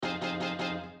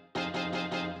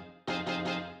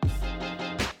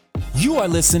You are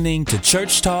listening to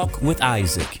Church Talk with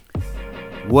Isaac.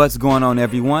 What's going on,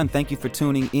 everyone? Thank you for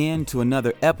tuning in to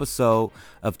another episode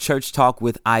of Church Talk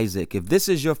with Isaac. If this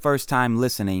is your first time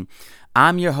listening,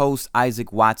 I'm your host,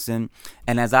 Isaac Watson,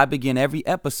 and as I begin every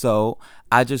episode,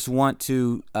 I just want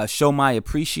to show my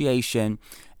appreciation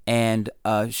and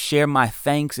share my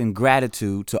thanks and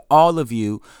gratitude to all of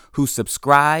you who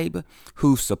subscribe,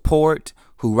 who support,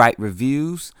 who write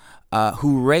reviews,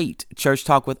 who rate Church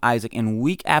Talk with Isaac, and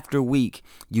week after week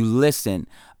you listen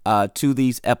to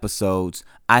these episodes.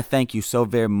 I thank you so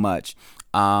very much.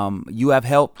 You have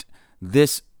helped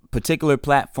this particular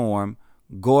platform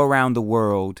go around the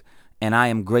world, and I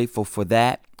am grateful for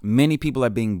that. Many people are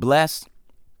being blessed.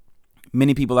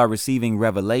 Many people are receiving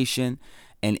revelation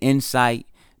and insight.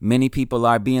 Many people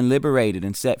are being liberated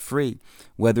and set free,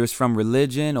 whether it's from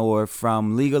religion or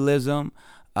from legalism,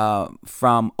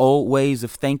 from old ways of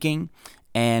thinking,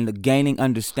 and gaining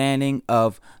understanding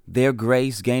of their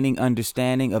grace, gaining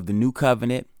understanding of the new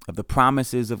covenant, of the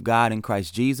promises of God in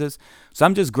Christ Jesus. So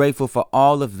I'm just grateful for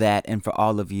all of that and for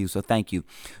all of you. So thank you.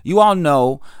 You all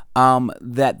know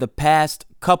that the past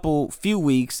few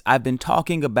weeks I've been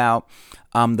talking about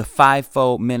the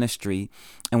fivefold ministry.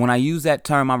 And when I use that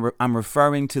term, I'm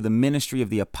referring to the ministry of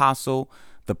the apostle,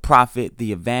 the prophet,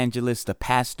 the evangelist, the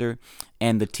pastor,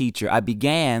 and the teacher. I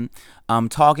began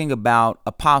talking about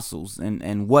apostles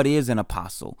and what is an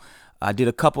apostle. I did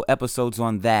a couple episodes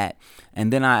on that,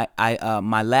 and then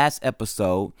my last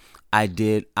episode I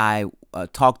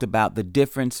talked about the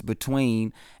difference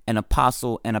between an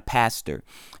apostle and a pastor.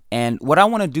 And what I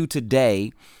want to do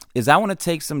today is I want to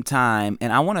take some time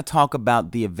and I want to talk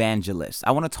about the evangelist.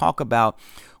 I want to talk about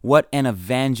what an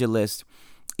evangelist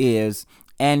is.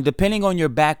 And depending on your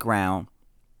background,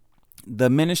 the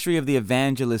ministry of the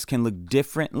evangelist can look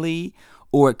differently,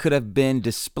 or it could have been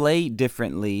displayed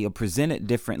differently or presented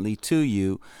differently to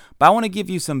you. But I want to give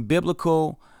you some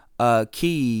biblical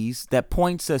keys that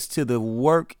points us to the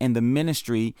work and the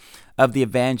ministry of the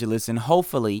evangelist. And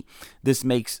hopefully this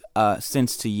makes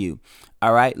sense to you.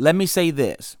 All right. Let me say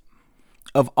this.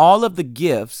 Of all of the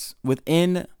gifts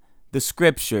within the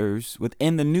scriptures,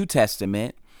 within the New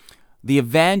Testament, the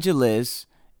evangelist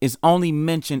is only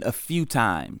mentioned a few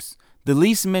times. The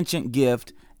least mentioned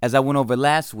gift, as I went over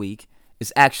last week,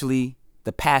 is actually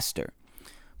the pastor.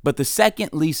 But the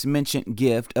second least mentioned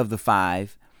gift of the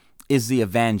five is the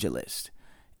evangelist.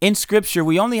 In scripture,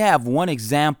 we only have one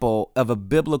example of a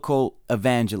biblical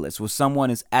evangelist where someone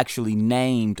is actually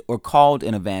named or called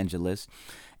an evangelist.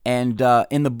 And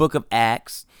in the book of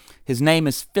Acts, his name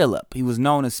is Philip. He was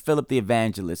known as Philip the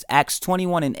evangelist. Acts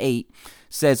 21:8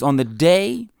 says, On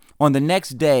the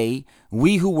next day,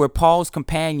 we who were Paul's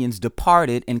companions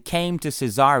departed and came to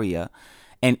Caesarea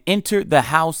and entered the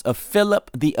house of Philip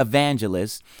the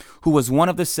evangelist, who was one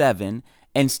of the seven,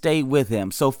 and stayed with him.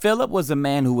 So Philip was a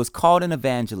man who was called an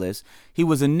evangelist. He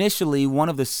was initially one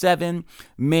of the 7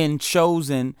 men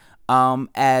chosen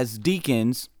as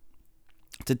deacons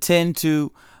to tend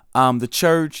to the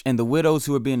church and the widows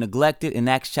who were being neglected in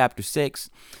Acts chapter 6.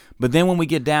 But then when we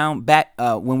get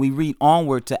when we read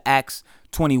onward to Acts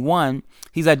 21,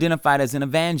 he's identified as an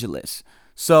evangelist.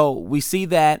 So we see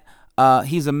that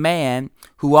he's a man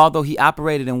who, although he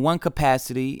operated in one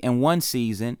capacity in one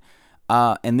season,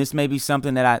 and this may be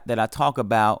something that I talk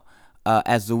about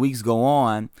as the weeks go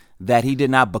on, that he did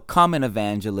not become an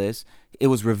evangelist. It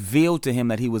was revealed to him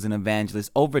that he was an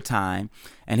evangelist over time,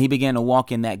 and he began to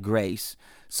walk in that grace.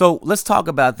 So let's talk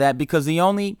about that, because the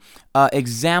only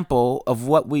example of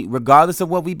regardless of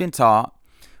what we've been taught,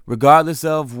 regardless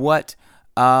of what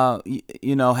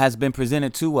has been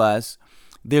presented to us,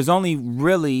 there's only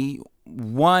really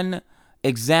one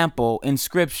example in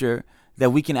scripture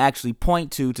that we can actually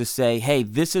point to say, hey,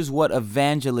 this is what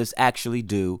evangelists actually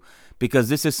do, because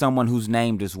this is someone who's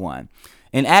named as one.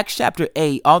 In Acts chapter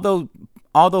 8,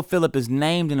 although Philip is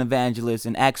named an evangelist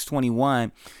in Acts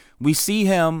 21, we see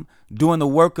him doing the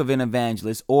work of an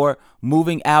evangelist or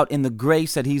moving out in the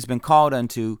grace that he's been called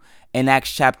unto in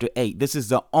Acts chapter 8. This is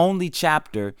the only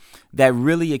chapter that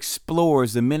really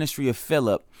explores the ministry of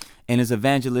Philip and his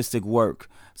evangelistic work.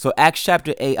 So Acts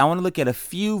chapter 8, I want to look at a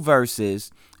few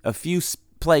verses, a few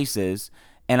places,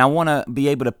 and I want to be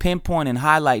able to pinpoint and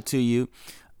highlight to you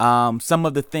some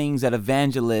of the things that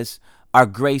evangelists are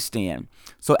graced in.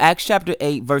 So Acts chapter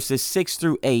 8, verses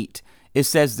 6-8, it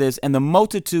says this, And the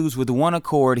multitudes with one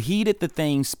accord heeded the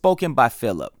things spoken by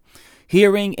Philip,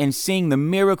 hearing and seeing the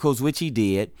miracles which he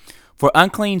did. For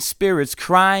unclean spirits,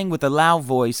 crying with a loud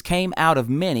voice, came out of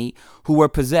many who were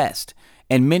possessed,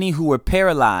 and many who were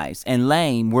paralyzed and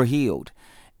lame were healed.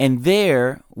 And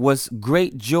there was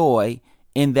great joy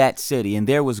in that city. And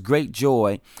there was great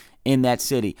joy in that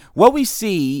city. What we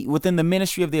see within the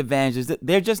ministry of the evangelist,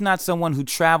 they're just not someone who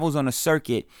travels on a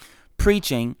circuit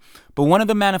preaching, but one of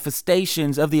the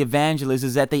manifestations of the evangelist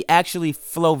is that they actually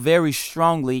flow very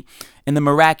strongly in the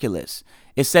miraculous.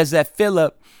 It says that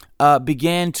Philip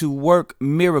began to work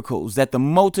miracles, that the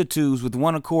multitudes with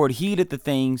one accord heeded the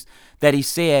things that he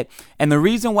said. And the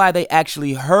reason why they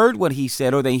actually heard what he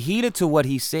said, or they heeded to what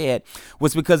he said,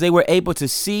 was because they were able to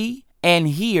see and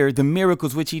hear the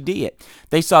miracles which he did.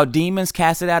 They saw demons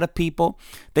casted out of people.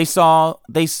 They saw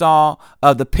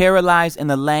the paralyzed and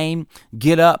the lame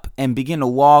get up and begin to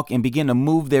walk and begin to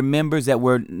move their members that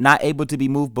were not able to be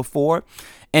moved before.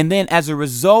 And then as a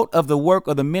result of the work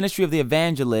of the ministry of the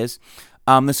evangelist,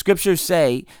 the scriptures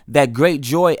say that great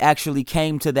joy actually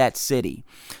came to that city.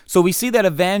 So we see that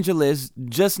evangelists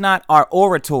just not are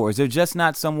orators. They're just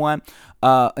not someone,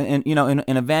 an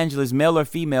evangelist, male or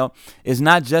female, is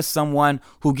not just someone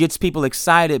who gets people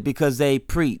excited because they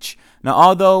preach. Now,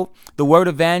 although the word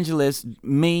evangelist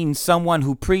means someone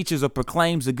who preaches or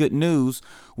proclaims the good news,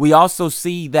 we also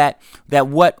see that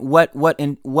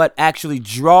what actually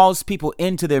draws people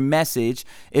into their message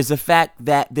is the fact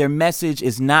that their message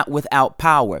is not without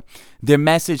power. Their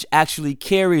message actually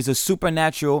carries a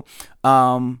supernatural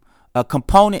a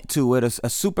component to it, a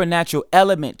supernatural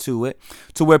element to it,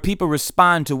 to where people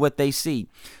respond to what they see.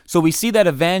 So we see that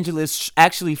evangelists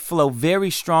actually flow very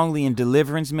strongly in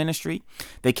deliverance ministry.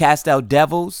 They cast out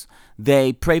devils,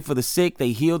 they pray for the sick,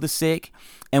 they heal the sick,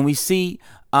 and we see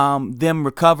them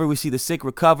recover. We see the sick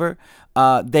recover.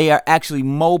 They are actually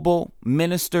mobile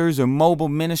ministers or mobile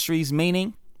ministries,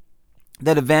 meaning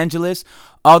that evangelists,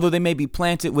 although they may be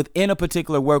planted within a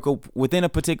particular work or within a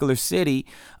particular city,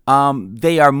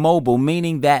 they are mobile,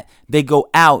 meaning that they go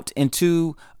out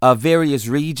into various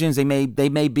regions. They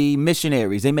may be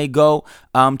missionaries. They may go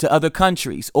to other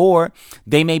countries, or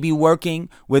they may be working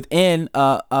within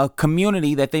a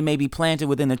community that they may be planted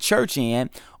within a church in,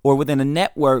 or within a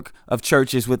network of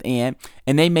churches within,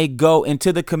 and they may go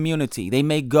into the community. They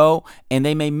may go and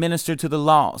they may minister to the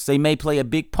lost. They may play a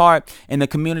big part in the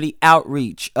community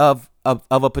outreach of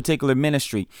a particular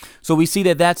ministry. So we see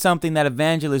that that's something that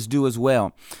evangelists do as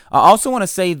well. I also want to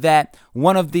say that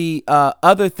one of the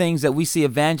other things that we see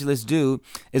evangelists do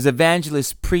is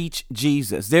evangelists preach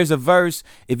Jesus. There's a verse,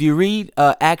 if you read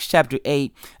Acts chapter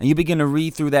 8 and you begin to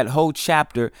read through that whole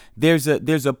chapter, there's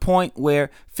a point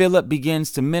where Philip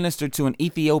begins to minister to an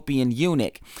Ethiopian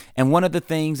eunuch. And one of the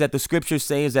things that the scriptures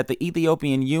say is that the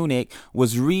Ethiopian eunuch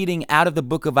was reading out of the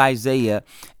book of Isaiah.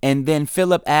 And then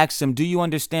Philip asked him, "Do you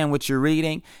understand what you're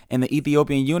reading?" And the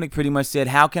Ethiopian eunuch pretty much said,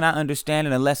 "How can I understand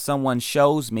it unless someone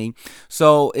shows me?"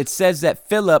 So it says that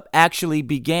Philip actually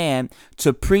began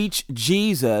to preach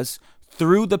Jesus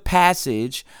through the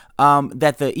passage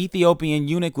that the Ethiopian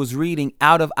eunuch was reading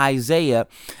out of Isaiah,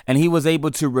 and he was able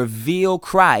to reveal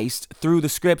Christ through the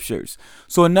scriptures.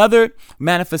 So another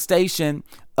manifestation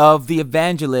of the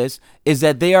evangelist is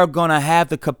that they are going to have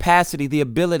the capacity, the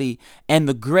ability, and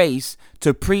the grace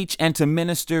to preach and to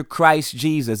minister Christ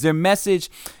Jesus. Their message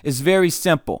is very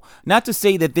simple. Not to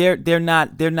say that they're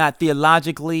not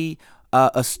theologically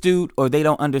astute, or they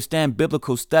don't understand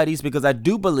biblical studies, because I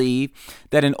do believe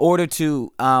that in order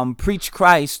to preach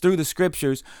Christ through the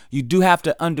scriptures, you do have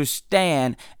to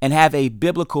understand and have a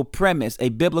biblical premise, a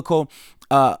biblical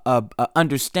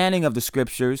understanding of the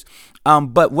scriptures.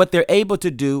 But what they're able to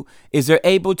do is they're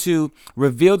able to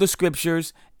reveal the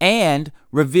scriptures and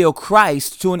reveal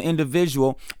Christ to an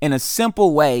individual in a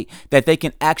simple way that they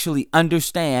can actually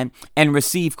understand and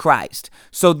receive Christ.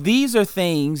 So these are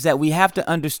things that we have to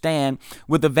understand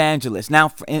with evangelists.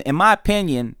 Now, in my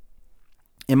opinion,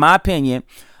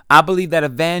 I believe that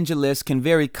evangelists can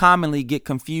very commonly get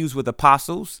confused with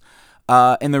apostles.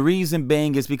 And the reason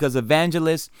being is because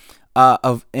evangelism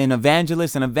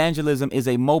is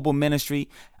a mobile ministry.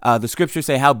 The scriptures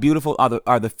say, "How beautiful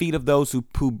are the feet of those who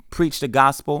preach the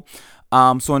gospel."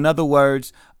 So in other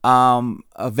words,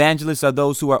 evangelists are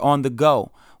those who are on the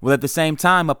go. Well, at the same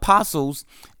time, apostles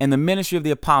and the ministry of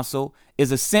the apostle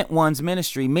is a sent one's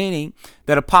ministry, meaning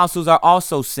that apostles are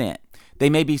also sent. They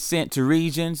may be sent to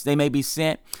regions. They may be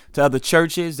sent to other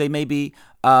churches. They may be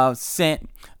sent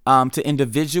to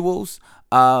individuals.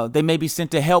 They may be sent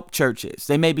to help churches.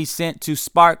 They may be sent to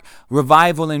spark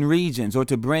revival in regions, or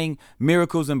to bring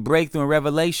miracles and breakthrough and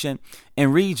revelation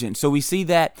in regions. So we see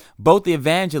that both the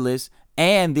evangelist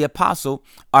and the apostle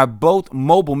are both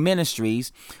mobile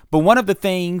ministries. But one of the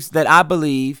things that I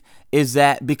believe is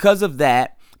that because of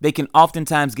that, they can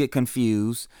oftentimes get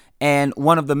confused. And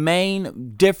one of the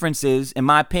main differences, in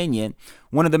my opinion,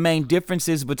 one of the main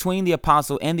differences between the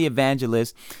apostle and the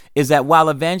evangelist is that while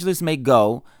evangelists may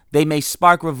go, they may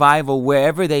spark revival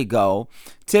wherever they go.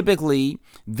 Typically,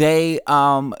 they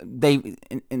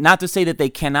not to say that they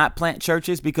cannot plant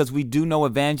churches, because we do know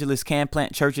evangelists can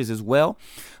plant churches as well.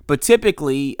 But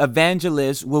typically,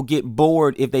 evangelists will get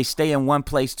bored if they stay in one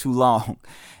place too long.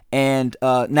 And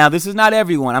now, this is not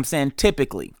everyone. I'm saying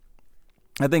typically.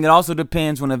 I think it also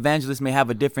depends when evangelists may have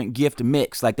a different gift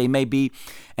mix. Like they may be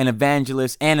an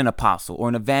evangelist and an apostle, or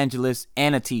an evangelist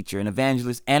and a teacher, an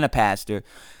evangelist and a pastor.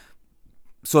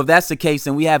 So if that's the case,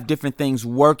 then we have different things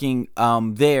working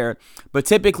there. But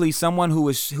typically, someone who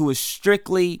is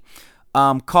strictly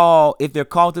called, if they're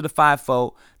called to the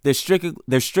fivefold, they're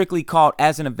strictly called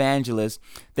as an evangelist.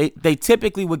 They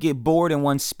typically would get bored in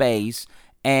one space,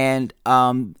 and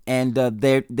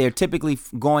they're typically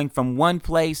going from one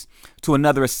place to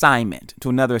another assignment.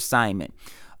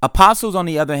 Apostles, on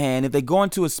the other hand, if they go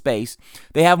into a space,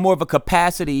 they have more of a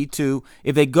capacity to,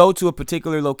 if they go to a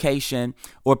particular location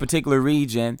or a particular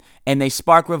region and they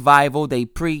spark revival, they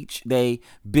preach, they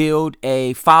build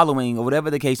a following, or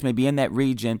whatever the case may be in that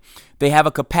region, they have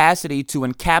a capacity to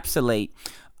encapsulate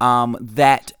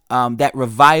that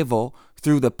revival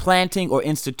through the planting or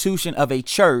institution of a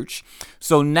church.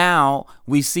 So now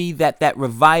we see that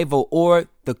revival, or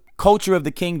the culture of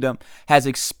the kingdom, has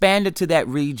expanded to that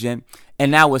region,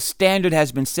 and now a standard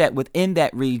has been set within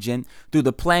that region through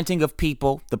the planting of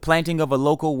people, the planting of a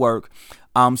local work.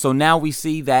 So now we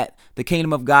see that the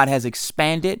kingdom of God has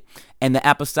expanded and the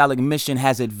apostolic mission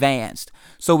has advanced.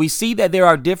 So we see that there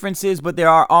are differences, but there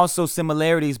are also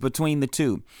similarities between the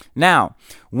two. Now,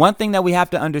 one thing that we have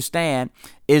to understand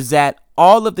is that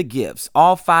all of the gifts,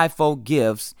 all fivefold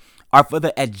gifts, are for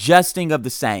the adjusting of the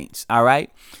saints. All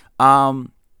right.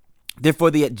 They're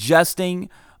for the adjusting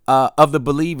of the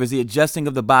believers, the adjusting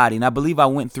of the body. And I believe I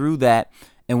went through that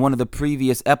in one of the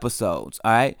previous episodes.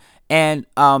 All right. And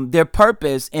their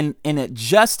purpose in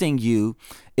adjusting you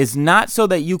is not so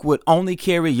that you would only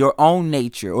carry your own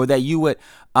nature, or that you would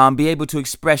be able to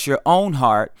express your own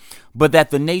heart, but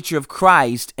that the nature of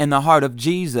Christ and the heart of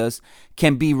Jesus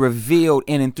can be revealed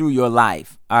in and through your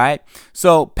life. All right.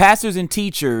 So pastors and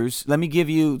teachers, let me give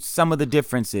you some of the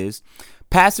differences.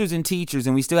 Pastors and teachers,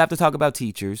 and we still have to talk about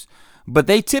teachers, but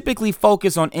they typically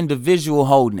focus on individual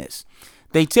wholeness.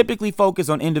 They typically focus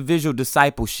on individual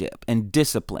discipleship and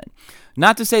discipline.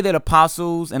 Not to say that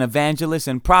apostles and evangelists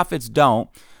and prophets don't,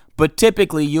 but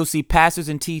typically you'll see pastors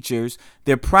and teachers,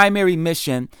 their primary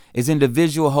mission is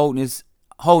individual wholeness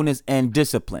and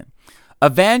discipline.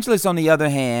 Evangelists, on the other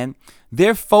hand,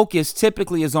 their focus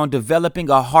typically is on developing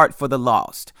a heart for the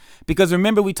lost. Because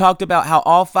remember, we talked about how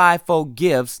all fivefold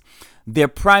gifts, their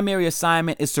primary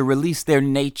assignment is to release their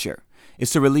nature.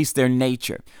 So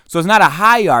it's not a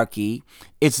hierarchy.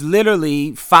 It's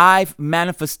literally 5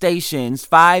 manifestations,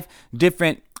 5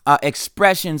 different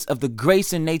expressions of the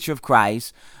grace and nature of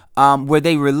Christ, where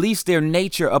they release their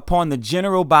nature upon the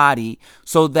general body,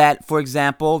 so that, for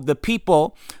example, the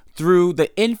people, through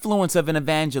the influence of an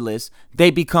evangelist, they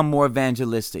become more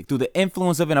evangelistic. Through the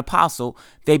influence of an apostle,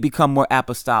 they become more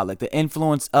apostolic. The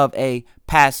influence of a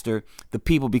pastor, the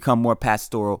people become more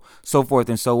pastoral, so forth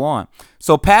and so on.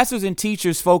 So pastors and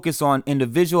teachers focus on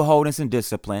individual wholeness and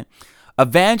discipline.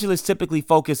 Evangelists typically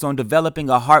focus on developing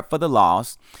a heart for the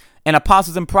lost. And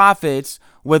apostles and prophets,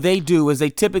 what they do is they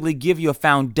typically give you a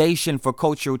foundation for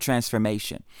cultural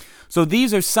transformation. So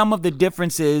these are some of the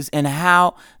differences in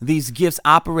how these gifts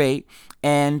operate,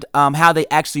 and how they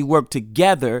actually work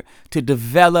together to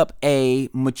develop a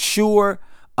mature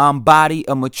body,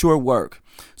 a mature work.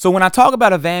 So when I talk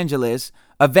about evangelists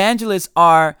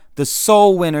are the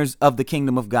soul winners of the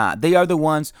kingdom of God. They are the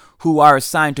ones who are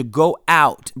assigned to go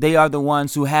out. They are the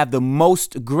ones who have the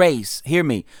most grace. Hear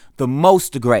me, the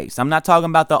most grace. I'm not talking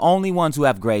about the only ones who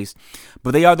have grace,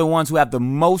 but they are the ones who have the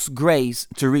most grace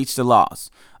to reach the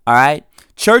lost. All right.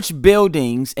 Church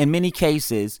buildings, in many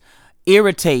cases,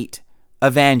 irritate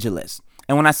evangelists.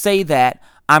 And when I say that,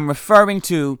 I'm referring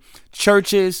to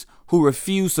churches who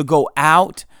refuse to go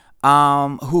out,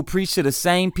 who preach to the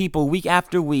same people week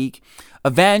after week.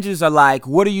 Evangelists are like,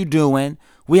 what are you doing?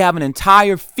 We have an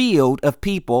entire field of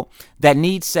people that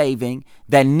need saving,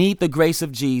 that need the grace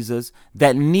of Jesus,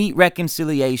 that need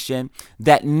reconciliation,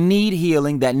 that need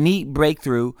healing, that need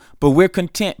breakthrough. But we're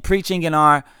content preaching in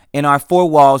our 4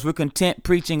 walls. We're content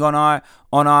preaching on our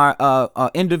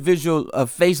individual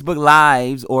Facebook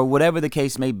lives, or whatever the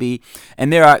case may be.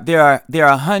 And there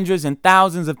are hundreds and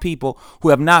thousands of people who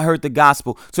have not heard the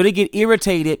gospel. So they get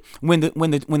irritated when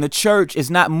the church is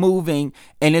not moving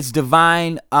in its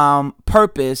divine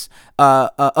purpose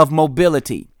of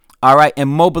mobility. All right, and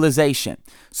mobilization.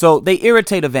 So they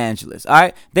irritate evangelists. All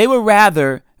right, they would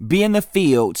rather be in the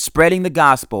field spreading the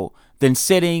gospel than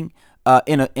sitting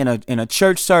in a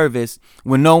church service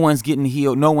when no one's getting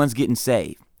healed, no one's getting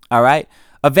saved. All right.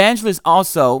 Evangelists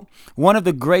also, one of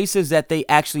the graces that they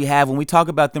actually have when we talk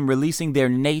about them releasing their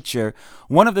nature,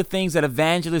 one of the things that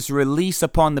evangelists release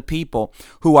upon the people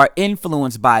who are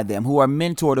influenced by them, who are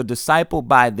mentored or discipled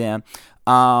by them,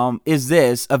 is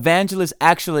this: evangelists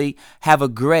actually have a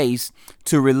grace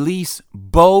to release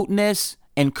boldness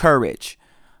and courage.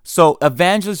 So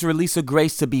evangelists release a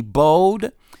grace to be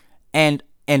bold and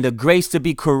a grace to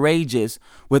be courageous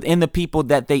within the people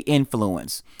that they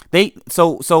influence.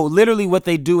 So literally what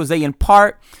they do is they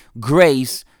impart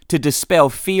grace to dispel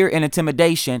fear and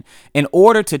intimidation in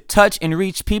order to touch and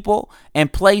reach people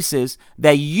and places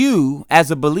that you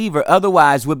as a believer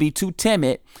otherwise would be too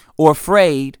timid or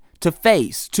afraid to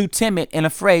face, too timid and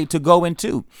afraid to go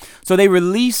into. So they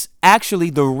release actually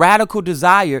the radical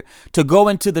desire to go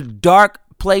into the dark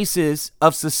places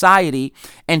of society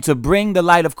and to bring the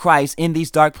light of Christ in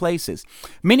these dark places.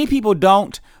 Many people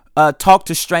don't talk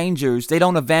to strangers. They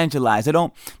don't evangelize. They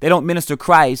don't minister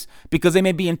Christ because they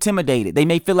may be intimidated. They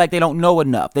may feel like they don't know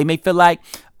enough. They may feel like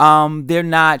they're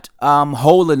not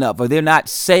whole enough, or they're not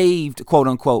saved, quote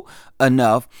unquote,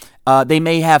 enough. They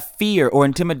may have fear or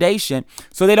intimidation,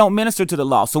 so they don't minister to the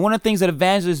lost. So one of the things that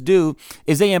evangelists do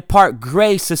is they impart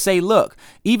grace to say, look,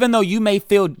 even though you may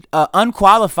feel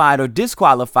unqualified or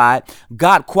disqualified,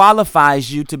 God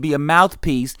qualifies you to be a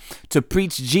mouthpiece to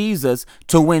preach Jesus,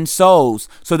 to win souls.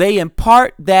 So they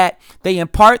impart that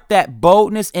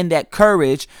boldness and that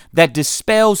courage that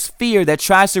dispels fear that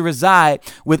tries to reside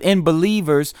within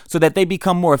believers so that they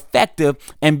become more effective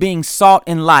and being salt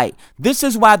and light. This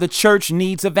is why the church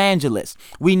needs evangelists.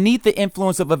 We need the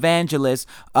influence of evangelists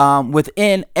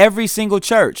within every single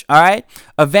church. All right.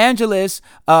 Evangelists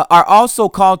are also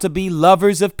called to be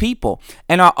lovers of people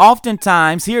and are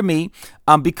oftentimes, hear me,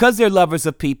 because they're lovers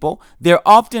of people, they're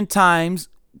oftentimes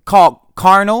called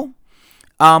carnal,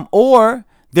 or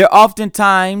they're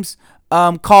oftentimes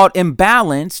called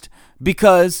imbalanced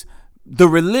because the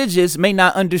religious may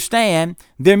not understand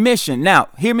their mission. Now,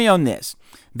 hear me on this.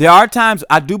 There are times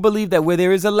I do believe that where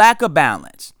there is a lack of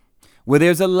balance, where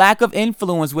there's a lack of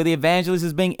influence, where the evangelist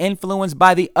is being influenced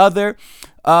by the other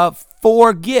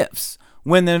four gifts,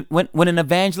 when an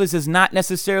evangelist is not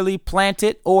necessarily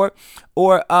planted or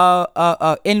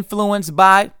influenced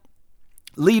by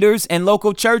leaders in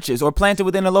local churches or planted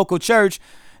within a local church,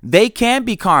 they can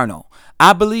be carnal.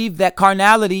 I believe that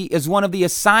carnality is one of the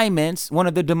assignments, one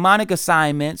of the demonic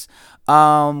assignments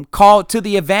called to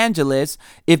the evangelist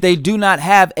if they do not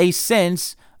have a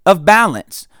sense of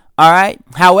balance. All right.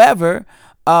 However,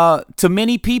 to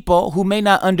many people who may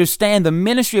not understand the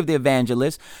ministry of the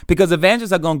evangelist, because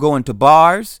evangelists are going to go into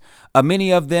bars,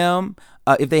 many of them,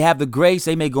 if they have the grace,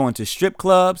 they may go into strip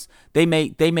clubs. They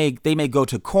may go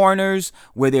to corners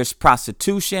where there's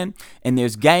prostitution and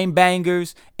there's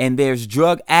gangbangers and there's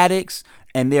drug addicts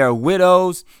and there are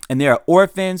widows and there are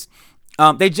orphans.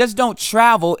 They just don't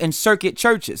travel and circuit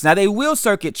churches. Now, they will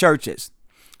circuit churches,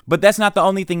 but that's not the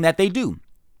only thing that they do.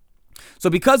 So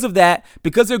because of that,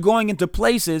 because they're going into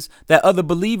places that other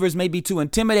believers may be too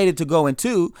intimidated to go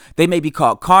into, they may be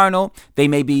called carnal. They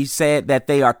may be said that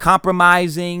they are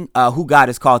compromising who God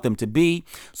has called them to be,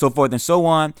 so forth and so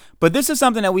on. But this is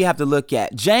something that we have to look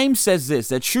at. James says this,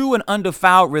 that true and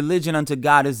undefiled religion unto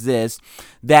God is this,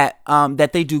 that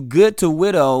they do good to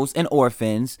widows and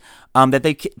orphans,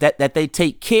 that they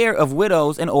take care of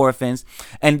widows and orphans,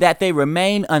 and that they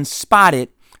remain unspotted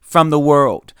from the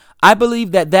world. I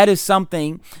believe that that is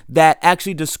something that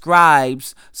actually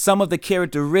describes some of the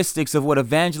characteristics of what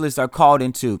evangelists are called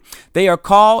into. They are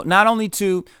called not only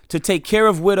to take care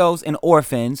of widows and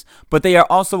orphans, but they are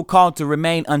also called to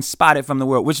remain unspotted from the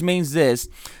world, which means this.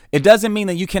 It doesn't mean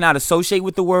that you cannot associate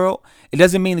with the world. It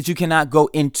doesn't mean that you cannot go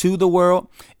into the world.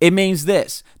 It means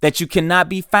this, that you cannot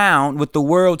be found with the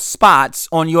world's spots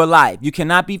on your life. You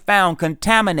cannot be found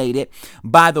contaminated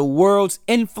by the world's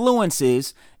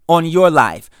influences on your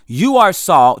life. You are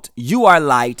salt, you are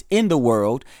light in the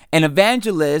world. And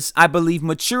evangelists, I believe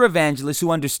mature evangelists who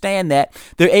understand that,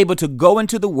 they're able to go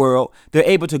into the world, they're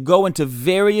able to go into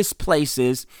various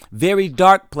places, very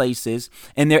dark places,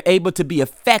 and they're able to be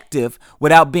effective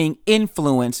without being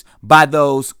influenced by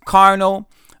those carnal,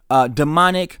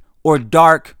 demonic, or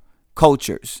dark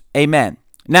cultures. Amen.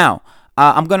 Now,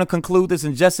 I'm going to conclude this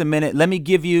in just a minute. Let me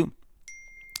give you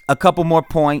a couple more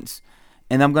points,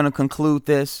 and I'm going to conclude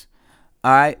this.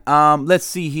 All right. Let's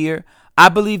see here. I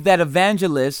believe that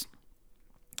evangelists,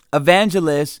 they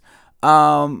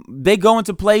go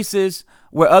into places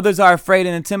where others are afraid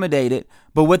and intimidated.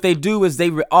 But what they do is they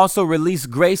also release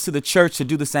grace to the church to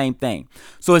do the same thing.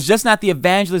 So it's just not the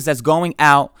evangelist that's going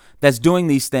out that's doing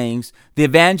these things, the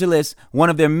evangelists, one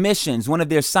of their missions, one of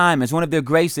their assignments, one of their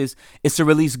graces is to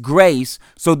release grace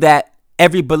so that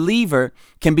every believer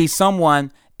can be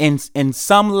someone in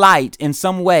some light, in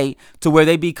some way, to where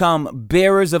they become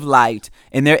bearers of light,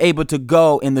 and they're able to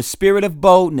go in the spirit of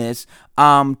boldness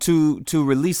to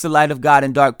release the light of God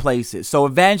in dark places. So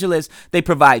evangelists, they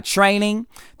provide training,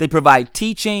 they provide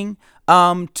teaching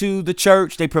to the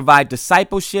church, they provide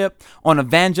discipleship on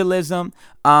evangelism.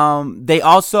 They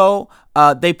also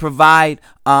they provide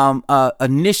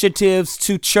initiatives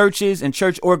to churches and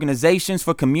church organizations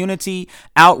for community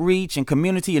outreach and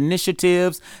community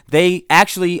initiatives. They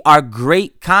actually are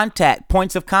great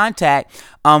points of contact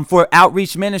for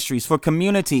outreach ministries, for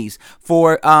communities,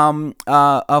 for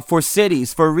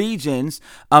cities, for regions,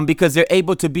 because they're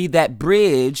able to be that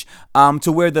bridge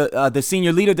to where the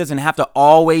senior leader doesn't have to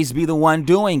always be the one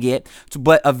doing it,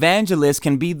 but evangelists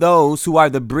can be those who are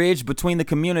the bridge between the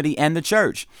community and the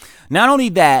church. Not only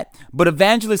that, but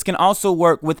evangelists can also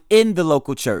work within the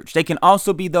local church. They can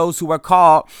also be those who are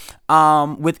called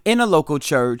within a local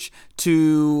church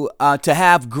to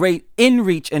have great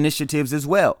in-reach initiatives as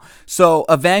well. So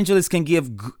evangelists can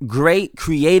give great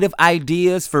creative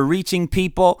ideas for reaching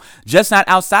people, just not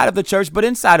outside of the church, but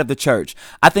inside of the church.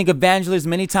 I think evangelists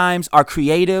many times are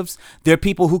creatives. They're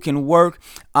people who can work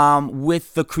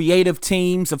with the creative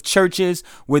teams of churches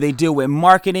where they deal with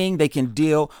marketing, they can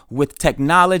deal with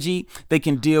technology, they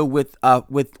can deal with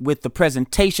the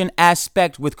presentation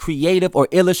aspect, with creative or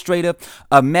illustrative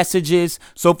messages,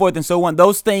 so forth and so on.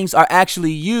 Those things are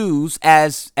actually used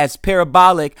as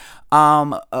parabolic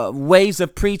ways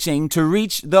of preaching to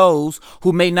reach those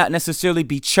who may not necessarily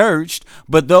be churched,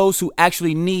 but those who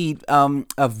actually need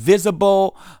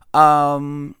visible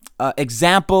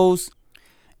examples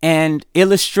and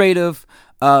illustrative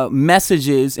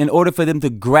messages in order for them to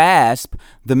grasp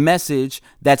the message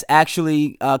that's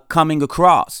actually coming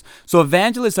across. So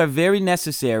evangelists are very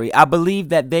necessary. I believe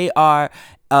that they are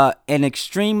an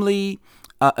extremely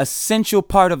essential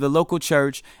part of the local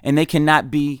church, and they cannot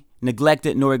be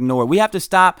neglected nor ignored. We have to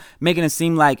stop making it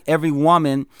seem like every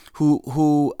woman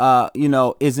who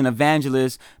is an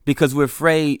evangelist, because we're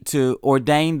afraid to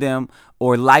ordain them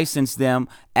or license them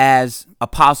as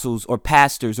apostles or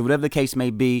pastors or whatever the case may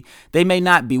be. They may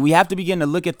not be. We have to begin to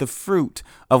look at the fruit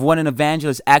of what an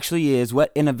evangelist actually is,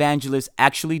 what an evangelist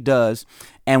actually does.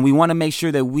 And we want to make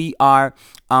sure that we are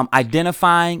not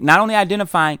only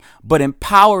identifying, but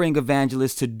empowering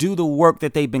evangelists to do the work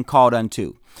that they've been called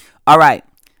unto. All right.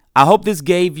 I hope this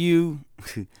gave you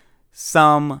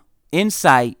some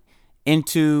insight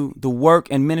into the work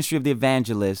and ministry of the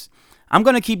evangelist. I'm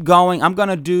going to keep going. I'm going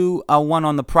to do one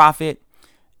on the prophet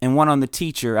and one on the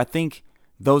teacher. I think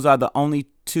those are the only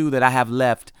two that I have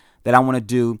left that I want to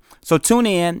do. So tune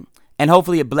in, and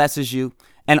hopefully it blesses you.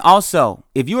 And also,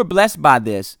 if you were blessed by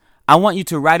this, I want you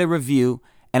to write a review,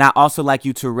 and I also like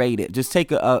you to rate it. Just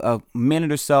take a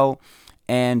minute or so,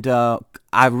 and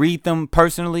I read them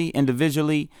personally,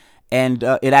 individually, and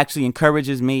it actually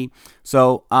encourages me.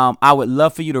 So I would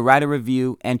love for you to write a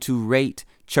review and to rate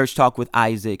Church Talk with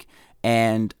Isaac,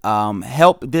 and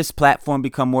help this platform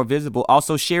become more visible.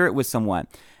 Also share it with someone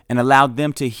and allow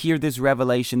them to hear this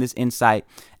revelation, this insight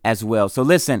as well. So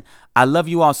listen, I love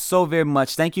you all so very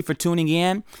much. Thank you for tuning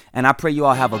in, and I pray you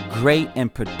all have a great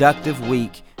and productive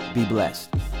week. Be blessed.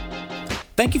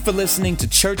 Thank you for listening to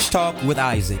Church Talk with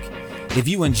Isaac. If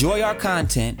you enjoy our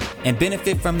content and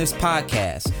benefit from this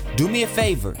podcast, do me a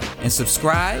favor and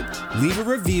subscribe, leave a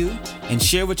review, and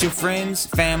share with your friends,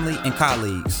 family, and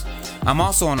colleagues. I'm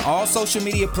also on all social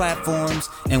media platforms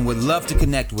and would love to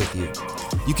connect with you.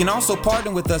 You can also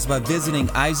partner with us by visiting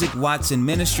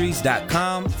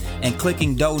isaacwatsonministries.com and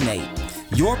clicking donate.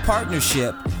 Your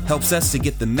partnership helps us to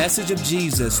get the message of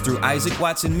Jesus through Isaac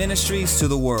Watson Ministries to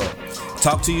the world.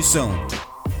 Talk to you soon.